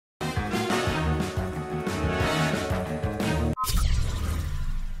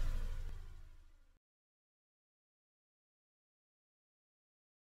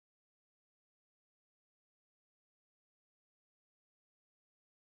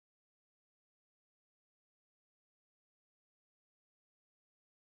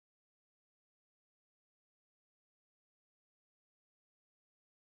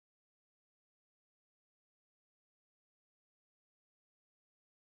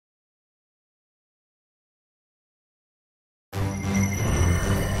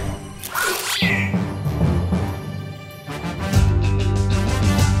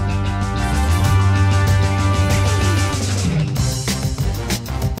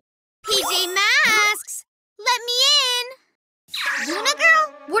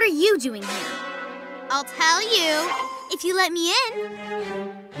What are you doing here? I'll tell you, if you let me in.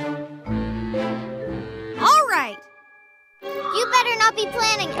 All right. You better not be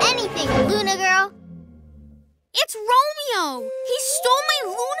planning anything, Luna girl. It's Romeo! He stole my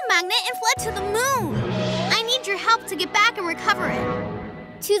Luna magnet and fled to the moon. I need your help to get back and recover it.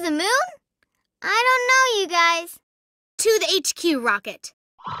 To the moon? I don't know, you guys. To the HQ rocket.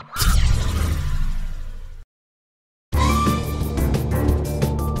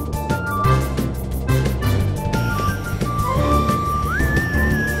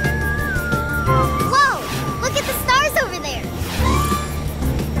 Whoa! Look at the stars over there.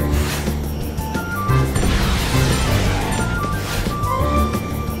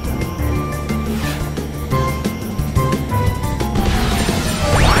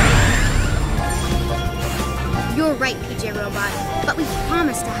 You're right, PJ Robot, but we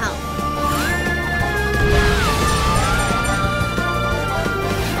promise to help.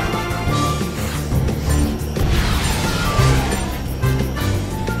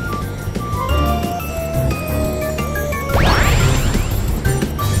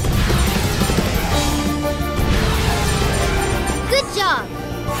 Good job.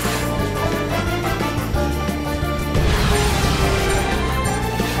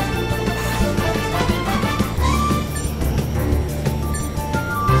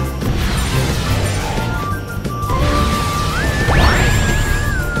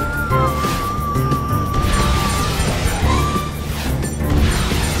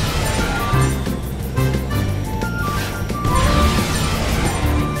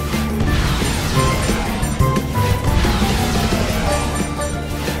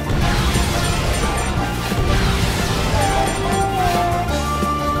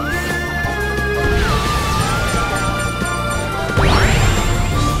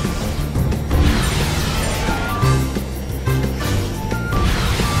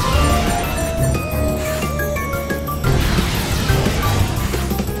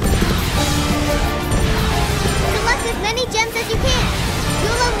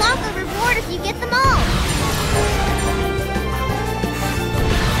 If you get them all.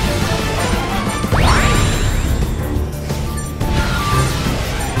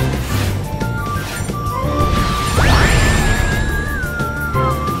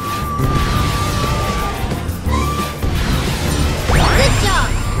 Good job.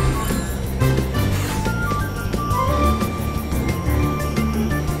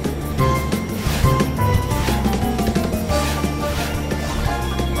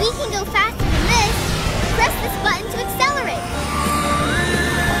 We can go faster than this. Press this button to accelerate.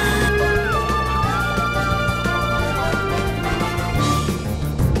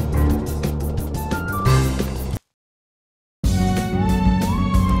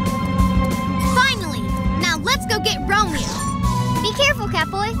 Finally! Now let's go get Romeo. Be careful,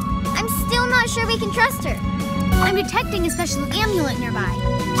 Catboy. I'm still not sure we can trust her. I'm detecting a special amulet nearby.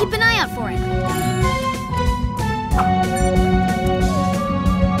 Keep an eye out for it.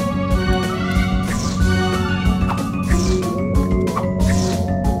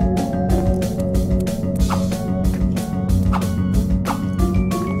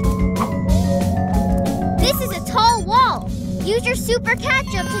 This is a tall wall. Use your super cat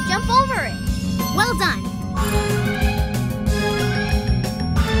jump to jump over it. Well done.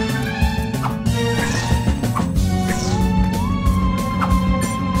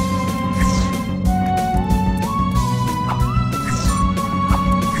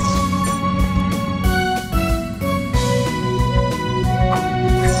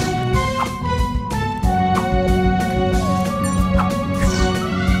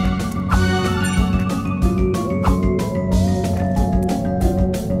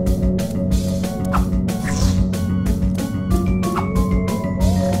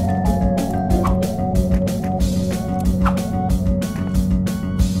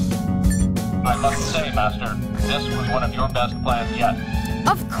 I must say, Master, this was one of your best plans yet.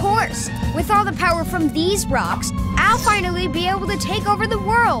 Of course! With all the power from these rocks, I'll finally be able to take over the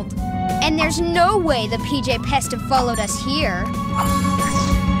world. And there's no way the PJ Pest have followed us here.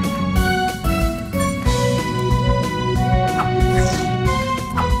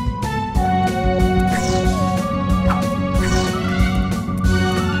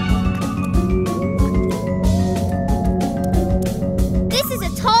 This is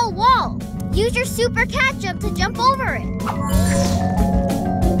a tall wall. Use your super cat jump to jump over it.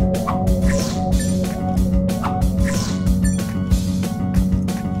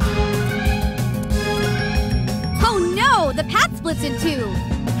 Oh no! The path splits in two.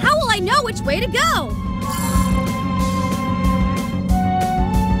 How will I know which way to go?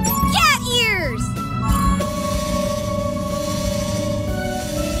 Cat ears!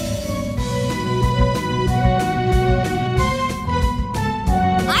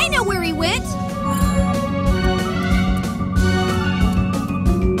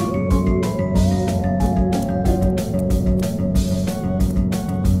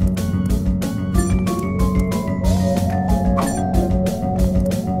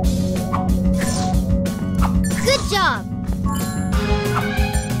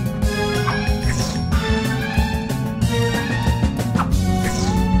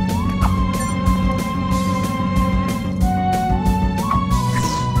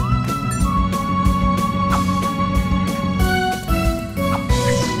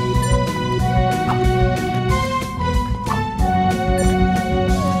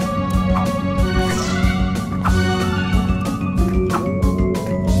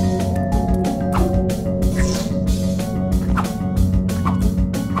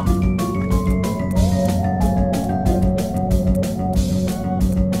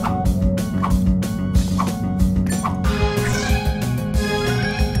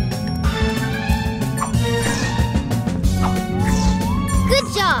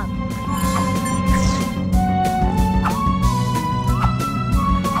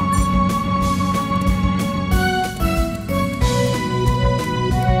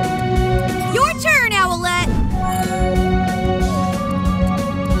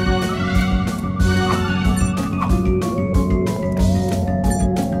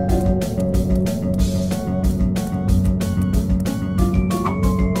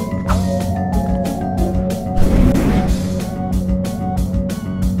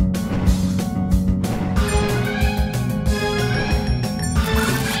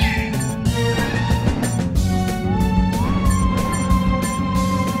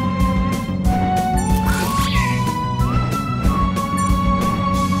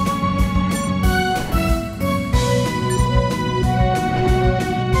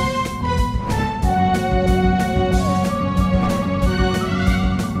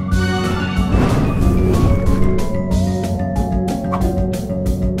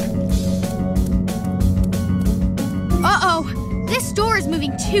 door's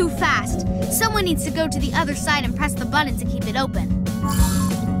moving too fast. Someone needs to go to the other side and press the button to keep it open.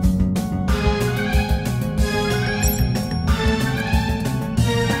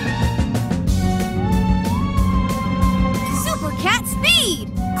 Super cat speed!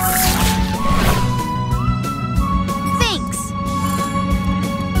 Thanks.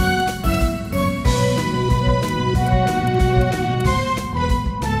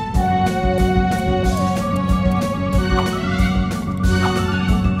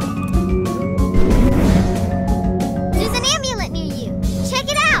 There's an amulet near you. Check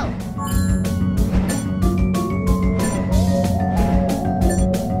it out.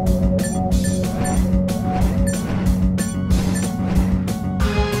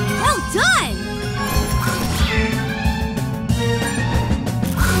 Well done!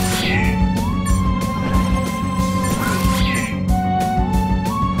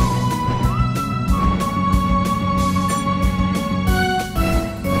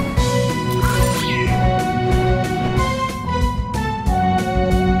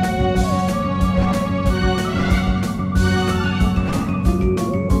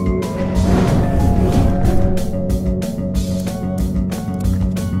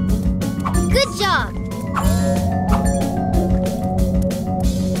 Good job.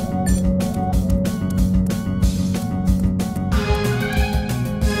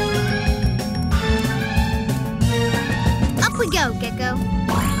 Up we go, Gekko.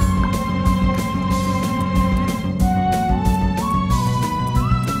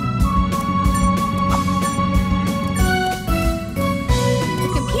 The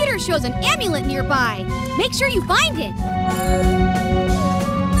computer shows an amulet nearby. Make sure you find it.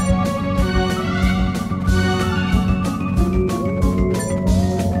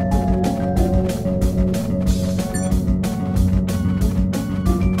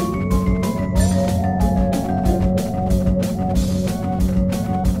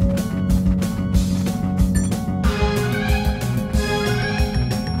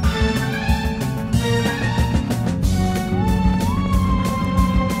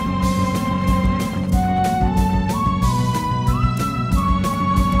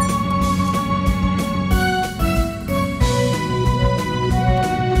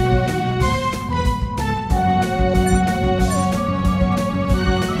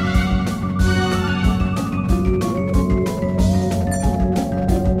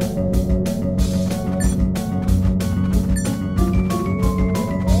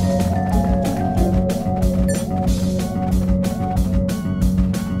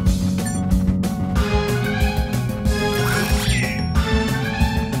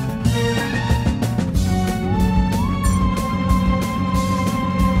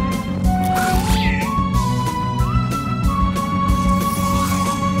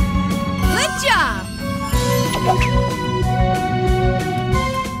 Good job!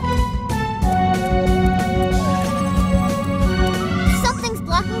 Something's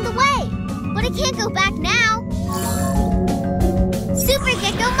blocking the way, but it can't go back now. Super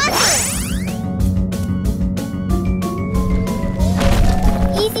Gekko muscle.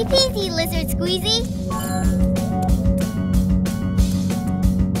 Easy peasy, lizard squeezy.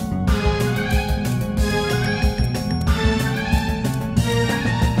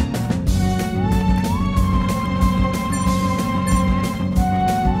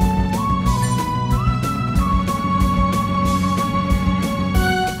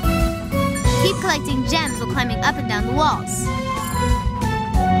 Keep collecting gems while climbing up and down the walls.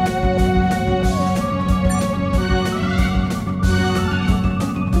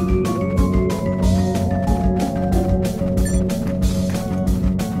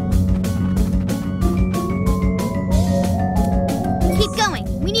 Keep going.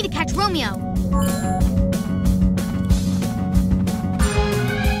 We need to catch Romeo.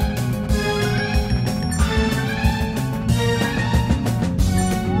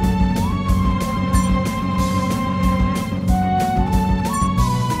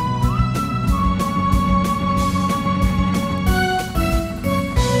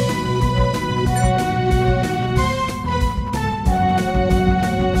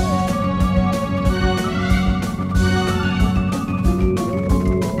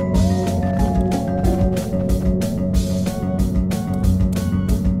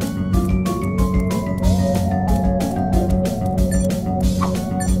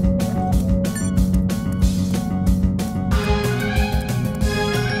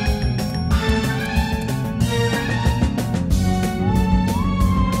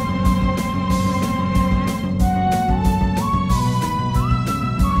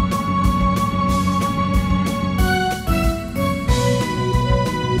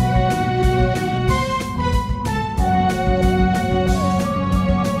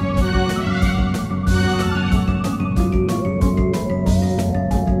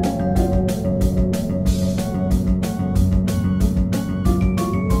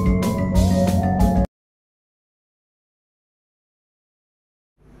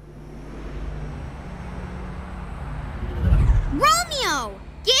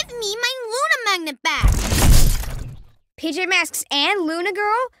 magnet back! PJ Masks and Luna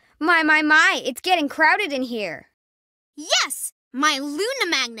Girl? My, it's getting crowded in here. Yes! My Luna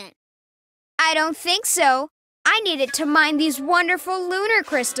magnet! I don't think so. I need it to mine these wonderful lunar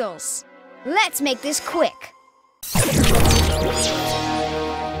crystals. Let's make this quick.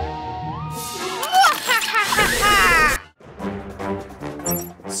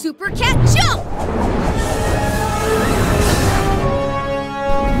 Super Cat Jump!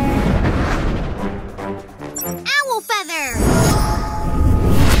 Owl Feather!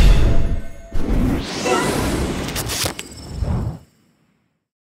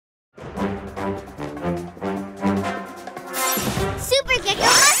 Super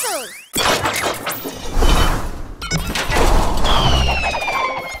Gekko muscles!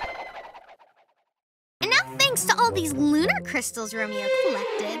 And now, thanks to all these lunar crystals Romeo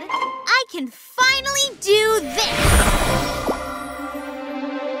collected, I can finally do this!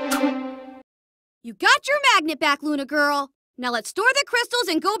 You got your magnet back, Luna Girl. Now let's store the crystals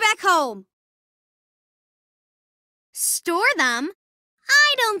and go back home. Store them?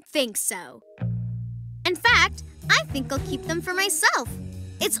 I don't think so. In fact, I think I'll keep them for myself.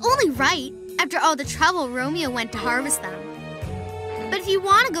 It's only right, after all the trouble Romeo went to harvest them. But if you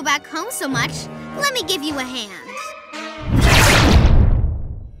want to go back home so much, let me give you a hand.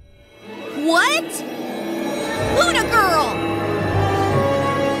 What? Luna Girl!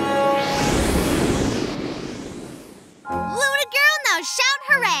 Luna Girl, now shout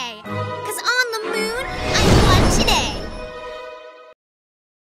hooray! 'Cause on the moon, I won today!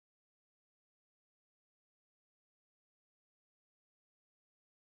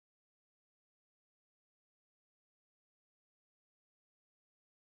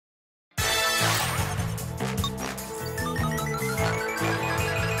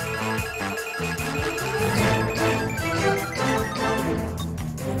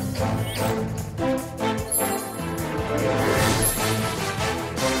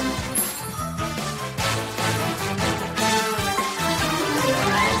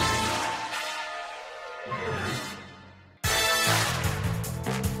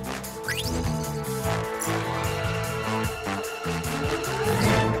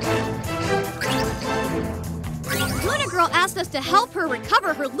 Luna Girl asked us to help her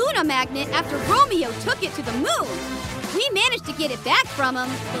recover her Luna magnet after Romeo took it to the moon. We managed to get it back from him,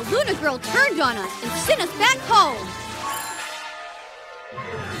 but Luna Girl turned on us and sent us back home.